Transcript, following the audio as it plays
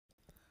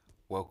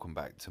Welcome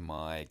back to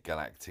my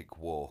Galactic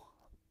War.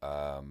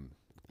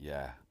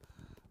 Yeah,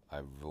 I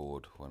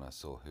roared when I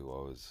saw who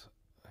I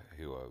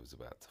was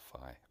about to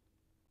fight,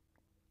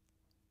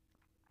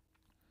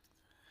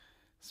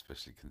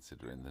 especially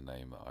considering the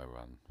name that I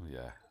run.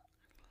 Yeah.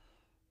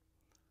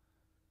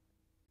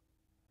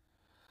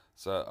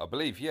 So I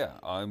believe, yeah,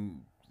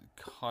 I'm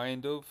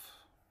kind of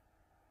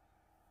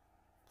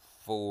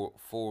four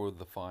of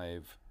the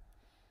five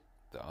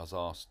that I was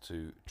asked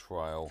to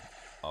trial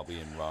are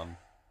being run.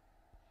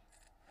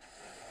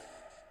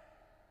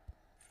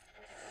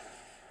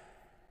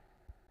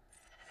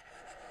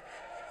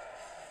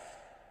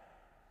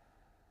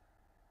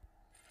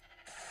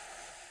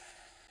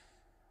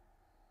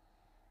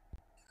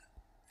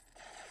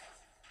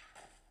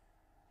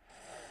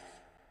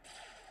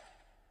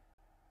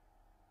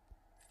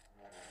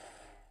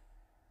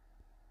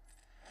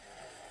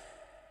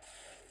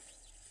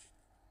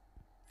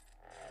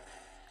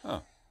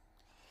 Oh,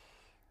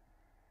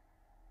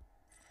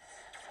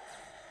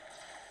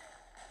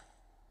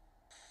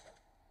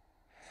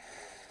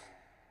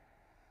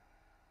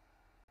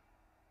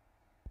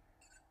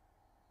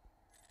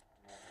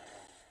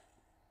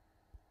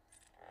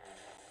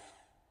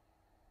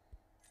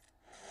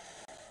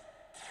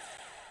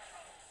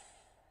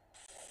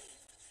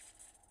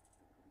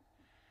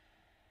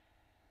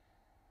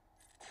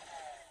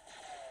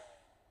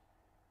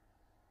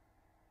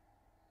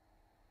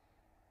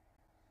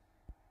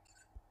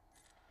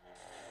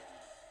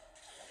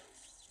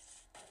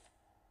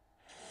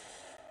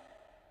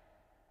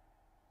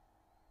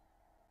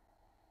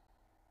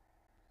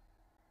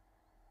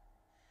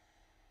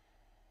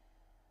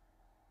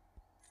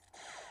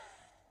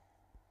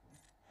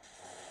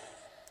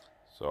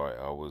 sorry,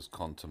 I was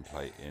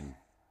contemplating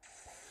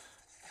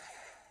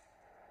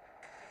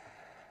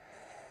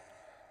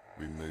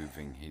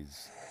removing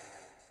his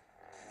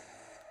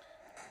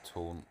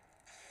taunt.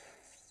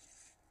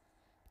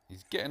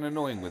 He's getting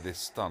annoying with this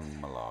stun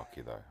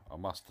malarkey, though, I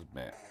must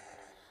admit.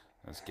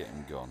 Let's get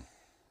him gone.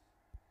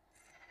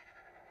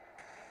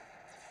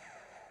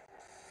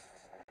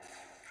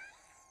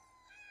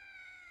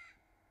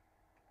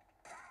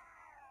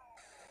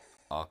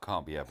 I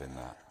can't be having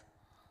that.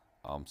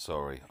 I'm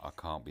sorry, I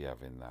can't be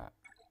having that.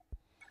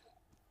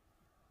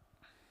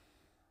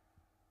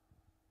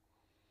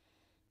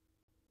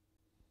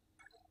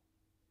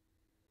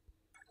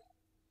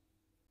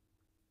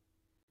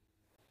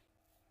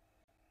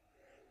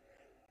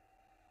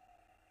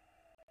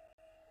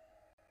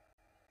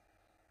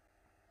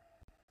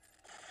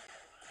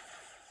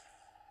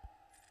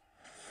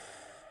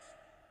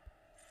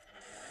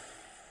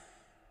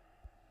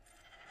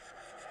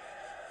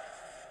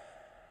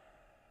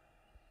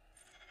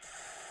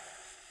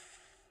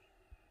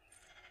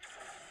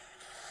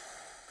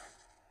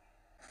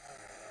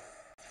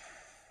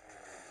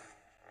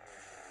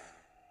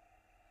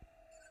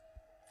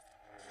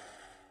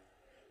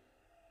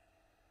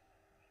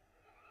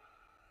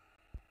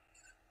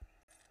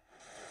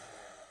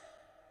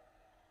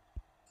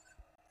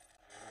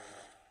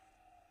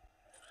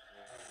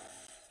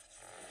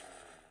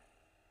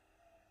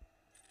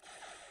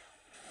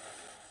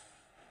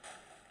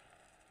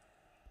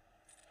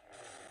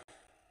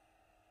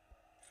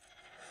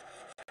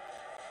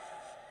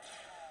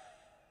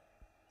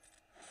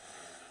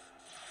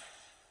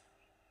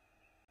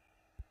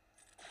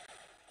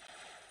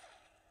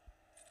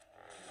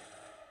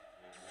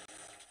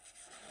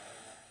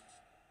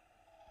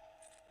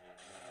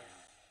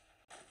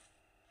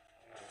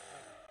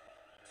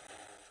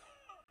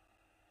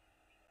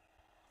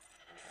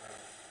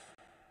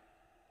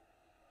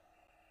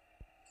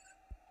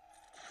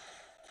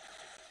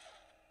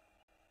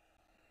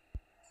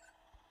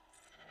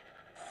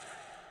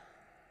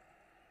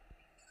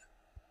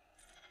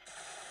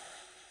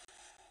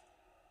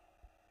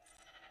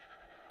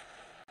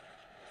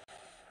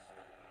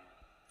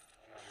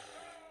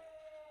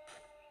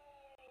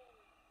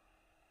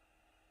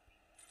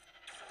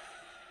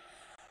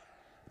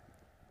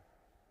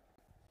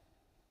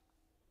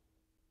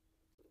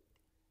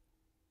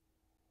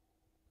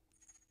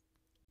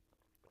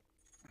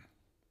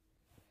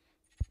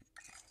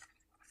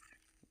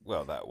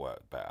 Well, that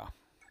worked better.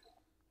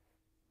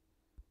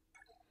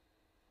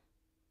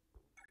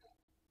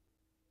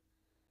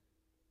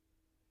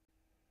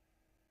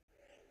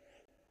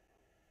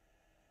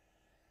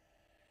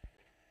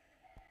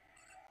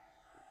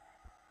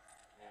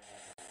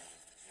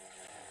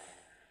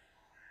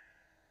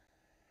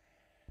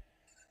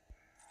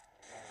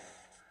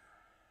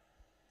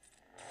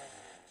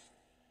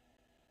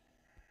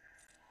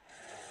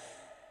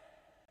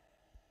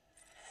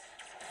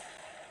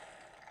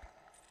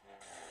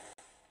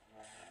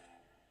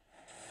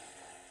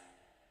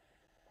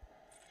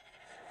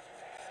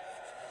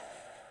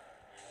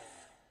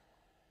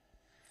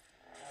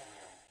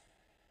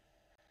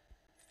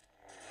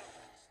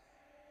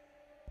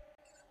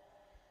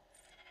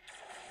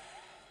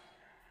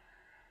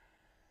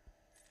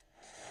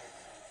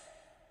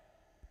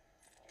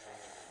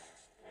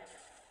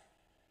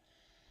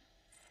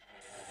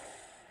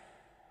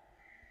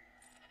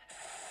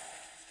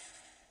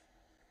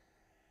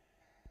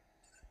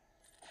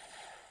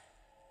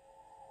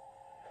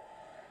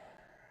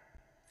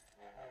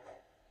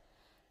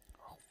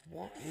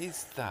 What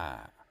is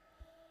that?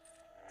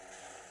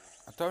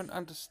 I don't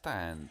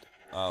understand.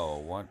 Oh,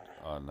 what?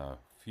 Oh no.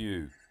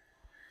 Phew.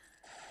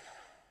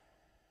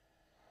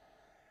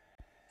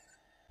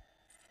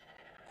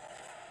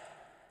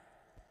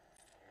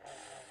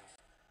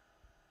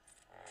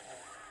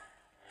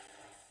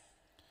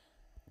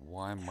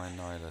 Why my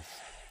Nihilus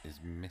is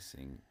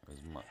missing as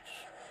much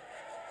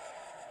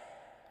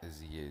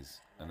as he is,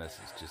 unless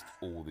it's just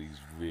all these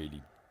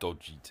really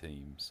dodgy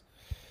teams.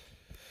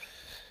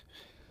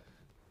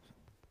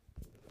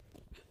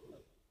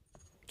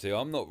 See,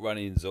 I'm not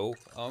running Zol.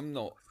 I'm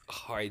not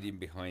hiding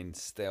behind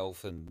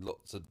stealth and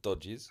lots of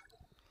dodges.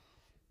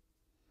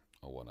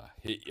 I want to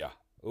hit ya.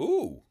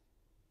 Ooh!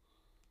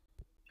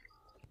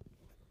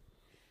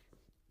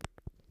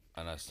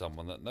 I know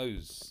someone that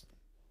knows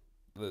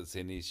that's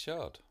in his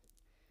shard.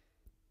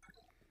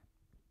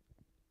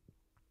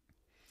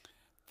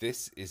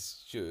 This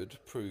should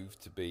prove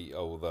to be,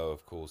 although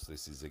of course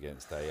this is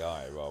against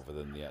AI rather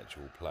than the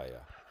actual player.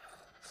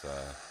 So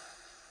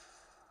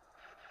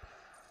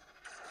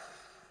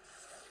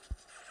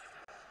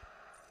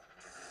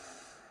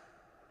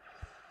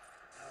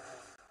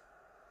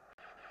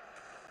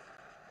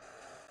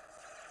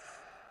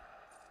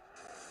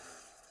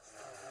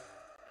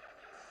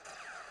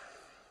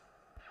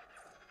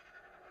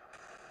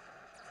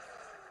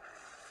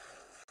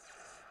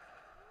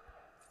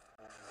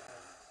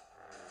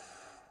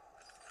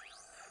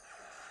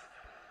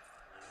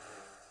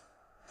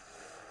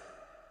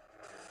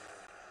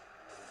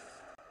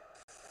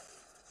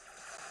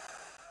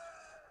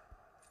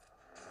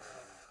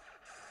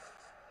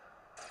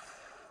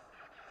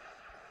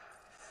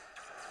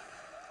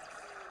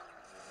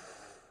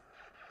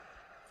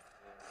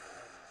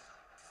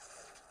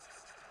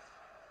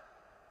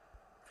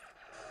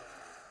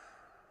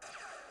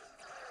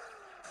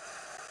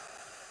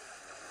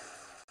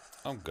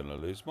I'm gonna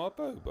lose my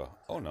boba.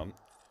 Oh no.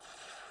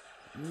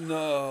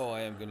 No,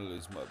 I am gonna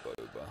lose my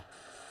boba.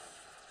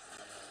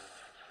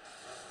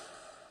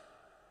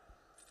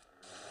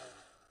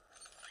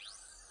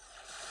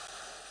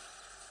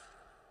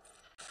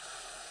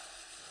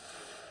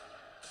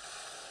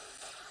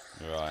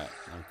 Right,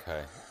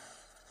 okay.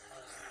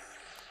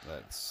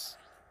 Let's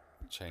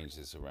change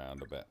this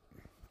around a bit.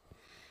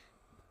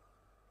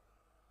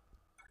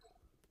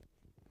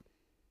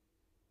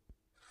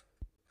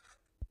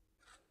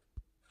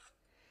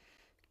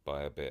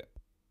 By a bit,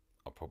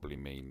 I probably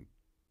mean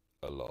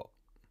a lot.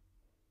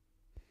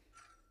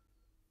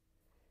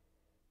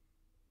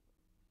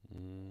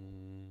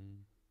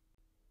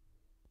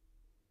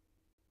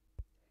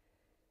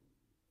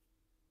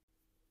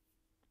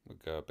 We'll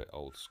go a bit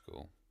old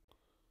school.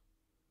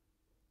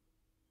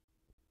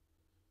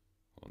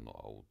 Well,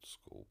 not old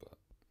school, but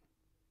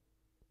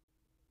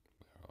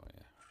where are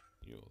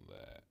you? You're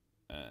there.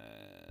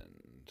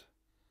 And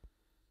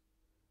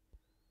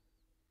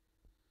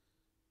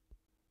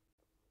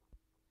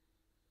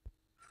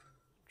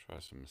try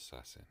some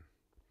assassin.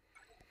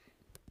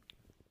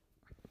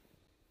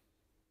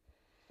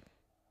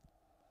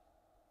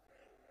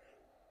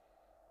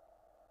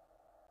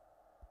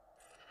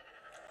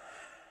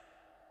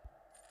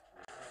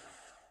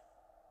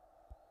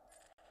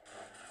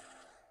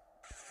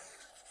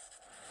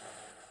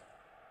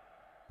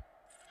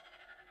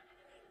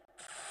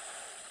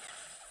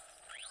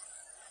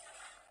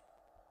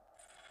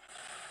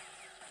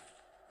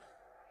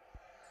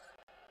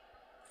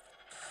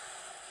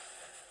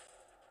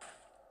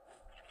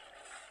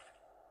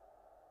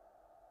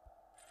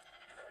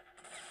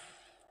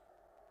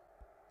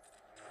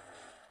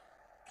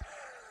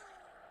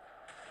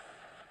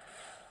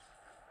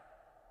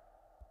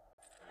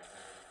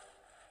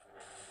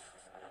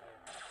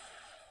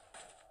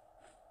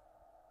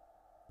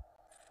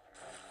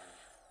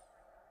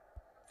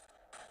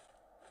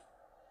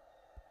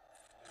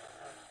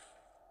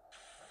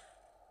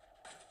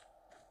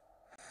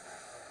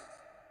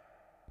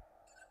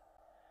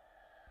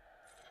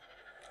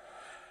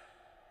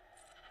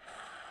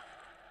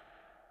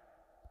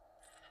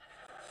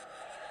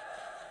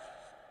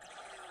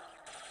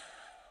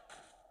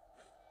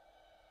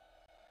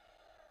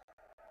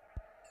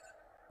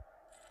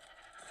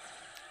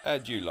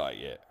 How'd you like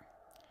it?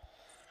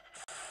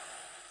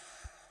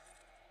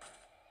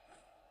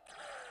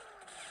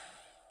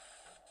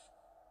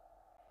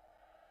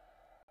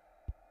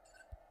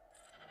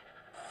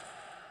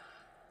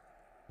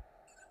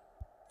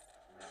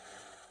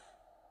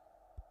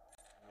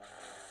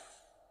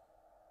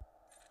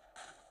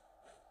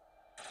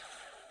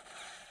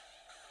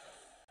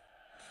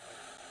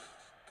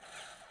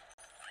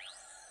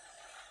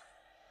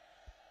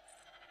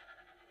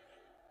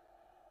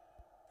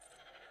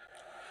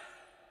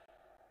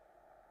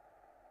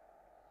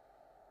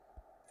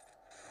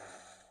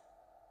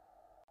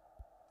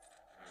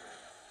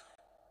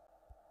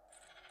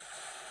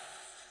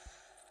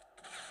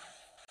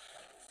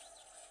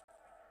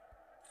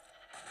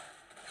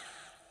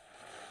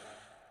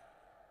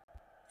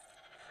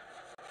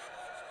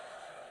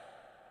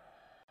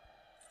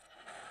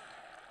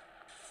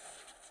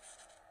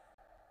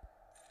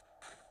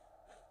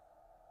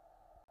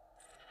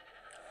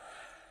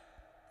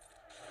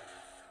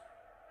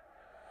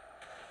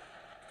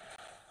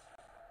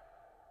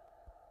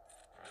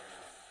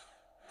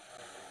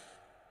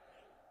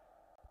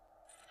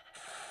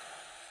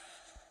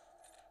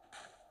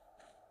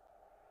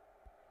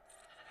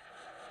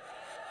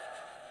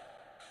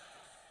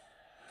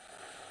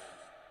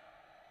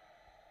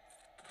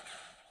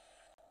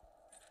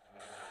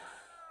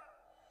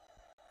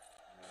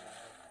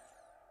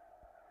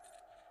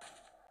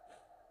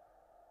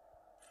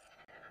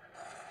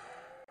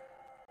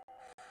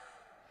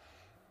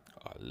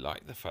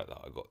 like the fact that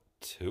I got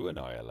 2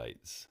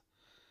 Annihilates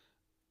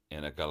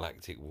in a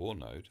Galactic War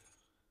node.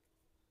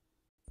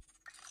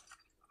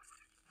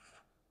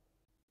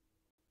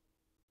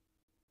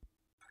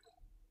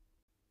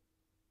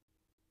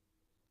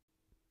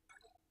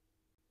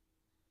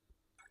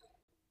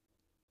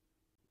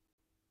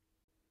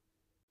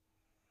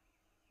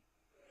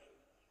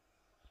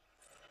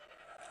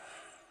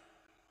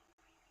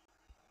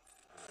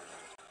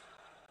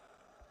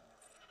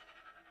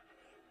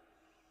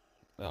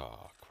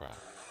 Oh, crap.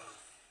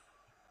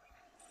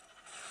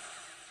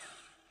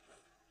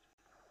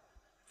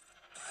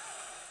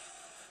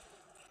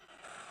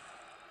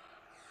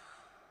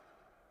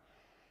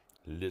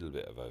 Little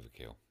bit of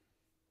overkill.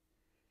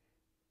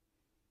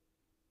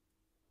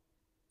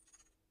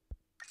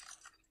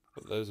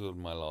 But those were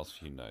my last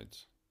few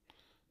nodes.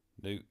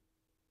 Newt,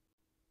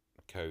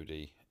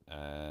 Cody,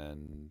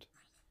 and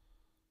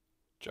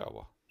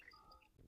Jawa.